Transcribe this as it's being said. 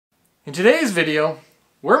In today's video,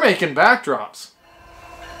 we're making backdrops.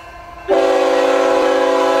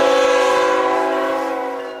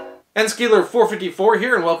 Nscaler454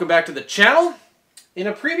 here, and welcome back to the channel. In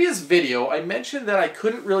a previous video, I mentioned that I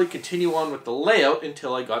couldn't really continue on with the layout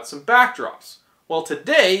until I got some backdrops. Well,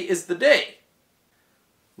 today is the day.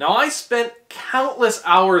 Now, I spent countless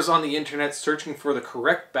hours on the internet searching for the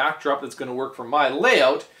correct backdrop that's going to work for my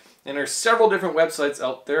layout, and there's several different websites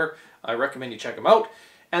out there. I recommend you check them out.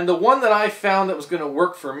 And the one that I found that was going to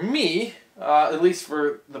work for me, at least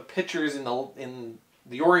for the pictures in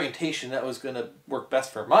the orientation that was going to work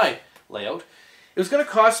best for my layout, it was going to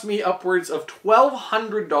cost me upwards of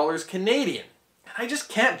 $1,200 Canadian. And I just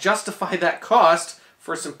can't justify that cost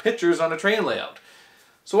for some pictures on a train layout.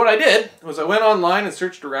 So what I did was I went online and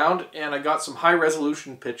searched around, and I got some high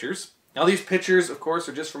resolution pictures. Now these pictures, of course,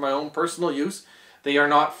 are just for my own personal use. They are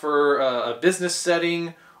not for a business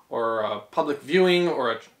setting or a public viewing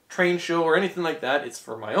or a train show or anything like that. It's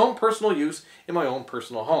for my own personal use in my own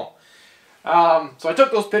personal home. So I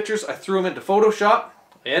took those pictures, I threw them into Photoshop,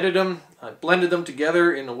 I edited them, I blended them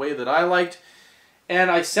together in a way that I liked,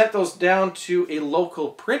 and I sent those down to a local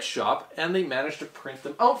print shop, and they managed to print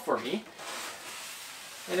them out for me.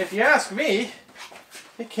 And if you ask me,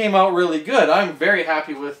 it came out really good. I'm very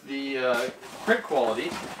happy with the print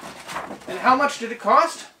quality. And how much did it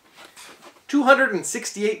cost?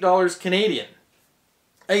 $268 Canadian.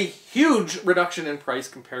 A huge reduction in price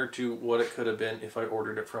compared to what it could have been if I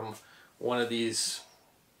ordered it from one of these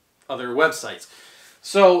other websites.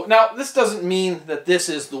 So now this doesn't mean that this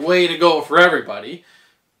is the way to go for everybody.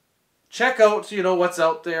 Check out, what's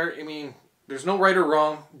out there. I mean, there's no right or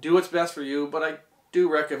wrong. Do what's best for you, but I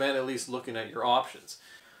do recommend at least looking at your options.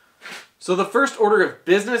 So the first order of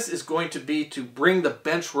business is going to be to bring the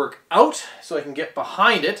benchwork out so I can get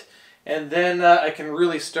behind it. And then I can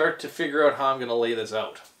really start to figure out how I'm going to lay this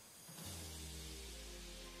out.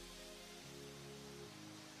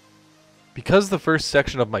 Because the first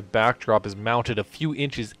section of my backdrop is mounted a few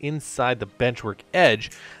inches inside the benchwork edge,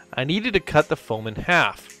 I needed to cut the foam in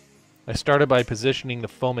half. I started by positioning the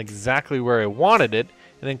foam exactly where I wanted it,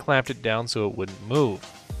 and then clamped it down so it wouldn't move.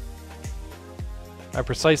 I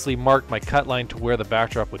precisely marked my cut line to where the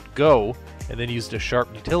backdrop would go, and then used a sharp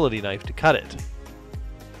utility knife to cut it.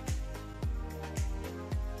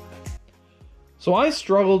 So I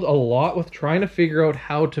struggled a lot with trying to figure out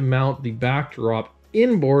how to mount the backdrop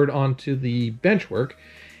inboard onto the benchwork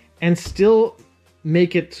and still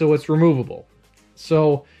make it so it's removable.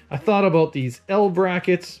 So I thought about these L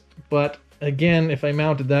brackets, but again, if I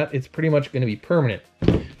mounted that, it's pretty much going to be permanent.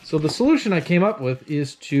 So the solution I came up with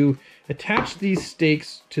is to attach these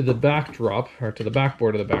stakes to the backdrop, or to the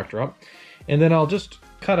backboard of the backdrop, and then I'll just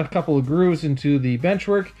cut a couple of grooves into the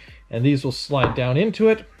benchwork, and these will slide down into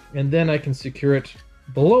it. And then I can secure it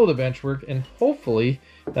below the benchwork, and hopefully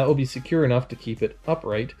that will be secure enough to keep it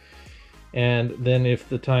upright. And then if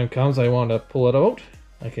the time comes I want to pull it out,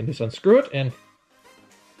 I can just unscrew it and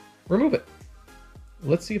remove it.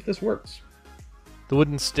 Let's see if this works. The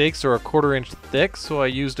wooden stakes are a 1/4 inch thick, so I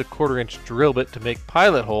used a 1/4 inch drill bit to make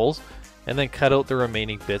pilot holes, and then cut out the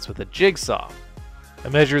remaining bits with a jigsaw. I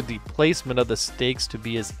measured the placement of the stakes to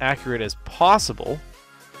be as accurate as possible.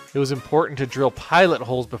 It was important to drill pilot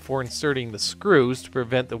holes before inserting the screws to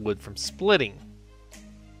prevent the wood from splitting.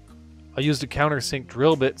 I used a countersink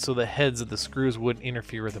drill bit so the heads of the screws wouldn't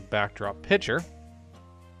interfere with the backdrop picture.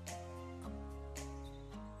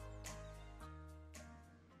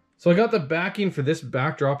 So I got the backing for this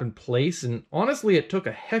backdrop in place, and honestly it took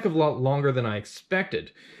a heck of a lot longer than I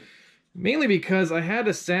expected. Mainly because I had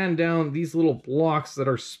to sand down these little blocks that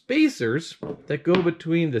are spacers that go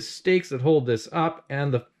between the stakes that hold this up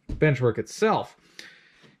and the benchwork itself.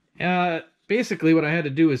 Basically what I had to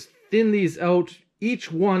do is thin these out,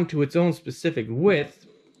 each one to its own specific width,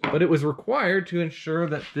 but it was required to ensure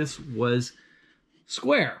that this was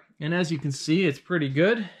square. And as you can see, it's pretty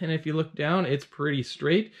good, and if you look down, it's pretty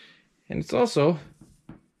straight, and it's also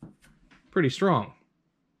pretty strong.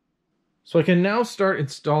 So I can now start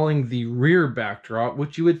installing the rear backdrop,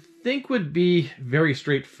 which you would think would be very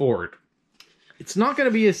straightforward. It's not going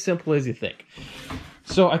to be as simple as you think.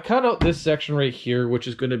 So I cut out this section right here, which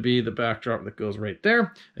is going to be the backdrop that goes right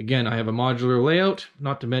there. Again, I have a modular layout,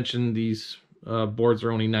 not to mention these boards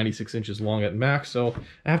are only 96 inches long at max, so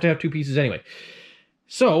I have to have two pieces anyway.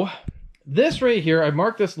 So this right here, I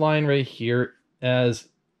marked this line right here as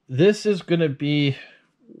this is going to be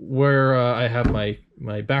where I have my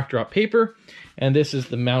backdrop paper, and this is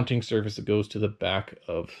the mounting surface that goes to the back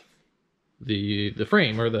of the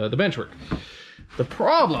frame, or the benchwork. The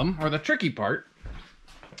problem, or the tricky part,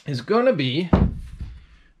 is going to be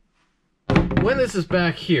when this is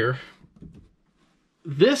back here,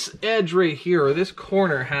 this edge right here, or this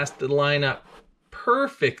corner, has to line up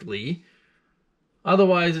perfectly.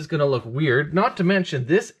 Otherwise, it's going to look weird. Not to mention,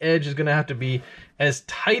 this edge is going to have to be as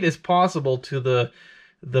tight as possible to the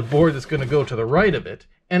board that's going to go to the right of it.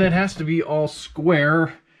 And it has to be all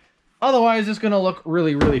square. Otherwise, it's going to look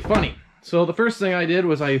really, really funny. So the first thing I did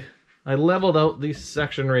was I leveled out this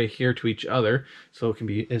section right here to each other, so it can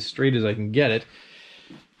be as straight as I can get it.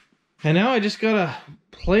 And now I just got to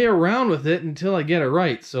play around with it until I get it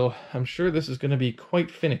right. So I'm sure this is going to be quite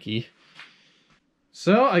finicky.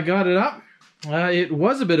 So I got it up. It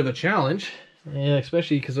was a bit of a challenge,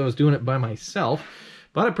 especially because I was doing it by myself,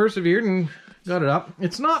 but I persevered and got it up.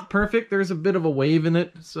 It's not perfect. There's a bit of a wave in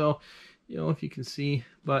it, so, you know, if you can see,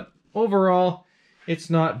 but overall, it's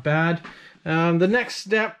not bad. The next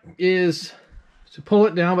step is to pull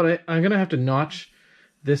it down, but I'm going to have to notch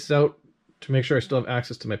this out to make sure I still have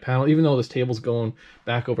access to my panel. Even though this table's going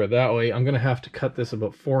back over that way, I'm going to have to cut this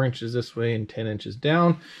about 4 inches this way and 10 inches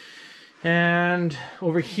down. And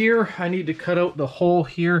over here, I need to cut out the hole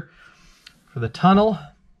here for the tunnel,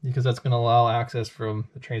 because that's going to allow access from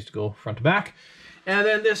the trains to go front to back. And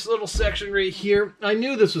then this little section right here, I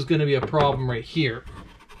knew this was going to be a problem right here.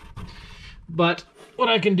 But what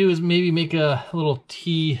I can do is maybe make a little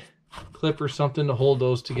T-clip or something to hold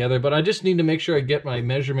those together. But I just need to make sure I get my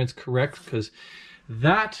measurements correct, because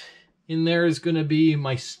that in there is going to be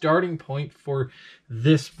my starting point for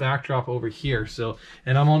this backdrop over here. So,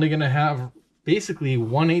 and I'm only going to have basically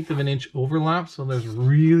 1/8 of an inch overlap, so there's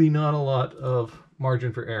really not a lot of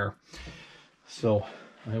margin for error. So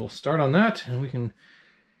I will start on that, and we can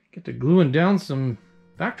get to gluing down some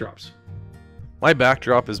backdrops. My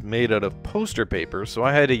backdrop is made out of poster paper, so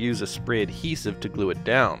I had to use a spray adhesive to glue it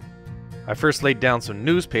down. I first laid down some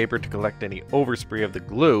newspaper to collect any overspray of the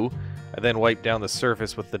glue. I then wiped down the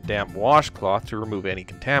surface with the damp washcloth to remove any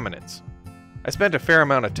contaminants. I spent a fair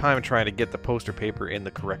amount of time trying to get the poster paper in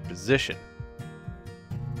the correct position.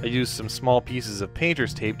 I used some small pieces of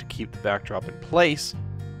painter's tape to keep the backdrop in place.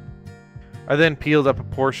 I then peeled up a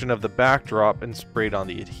portion of the backdrop and sprayed on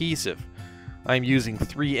the adhesive. I'm using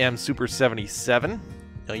 3M Super 77.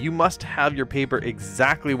 Now you must have your paper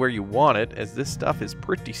exactly where you want it, as this stuff is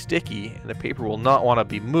pretty sticky and the paper will not want to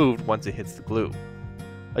be moved once it hits the glue.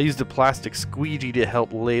 I used a plastic squeegee to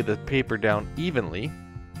help lay the paper down evenly.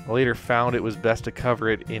 I later found it was best to cover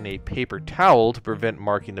it in a paper towel to prevent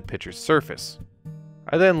marking the picture's surface.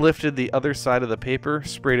 I then lifted the other side of the paper,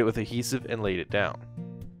 sprayed it with adhesive, and laid it down.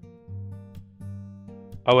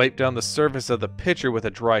 I wiped down the surface of the picture with a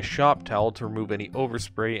dry shop towel to remove any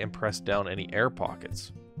overspray and press down any air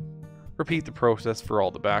pockets. Repeat the process for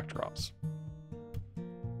all the backdrops.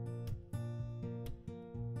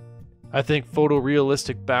 I think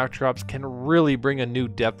photorealistic backdrops can really bring a new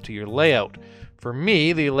depth to your layout. For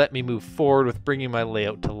me, they let me move forward with bringing my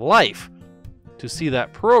layout to life. To see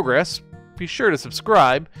that progress, be sure to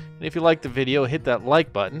subscribe, and if you liked the video, hit that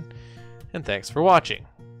like button, and thanks for watching.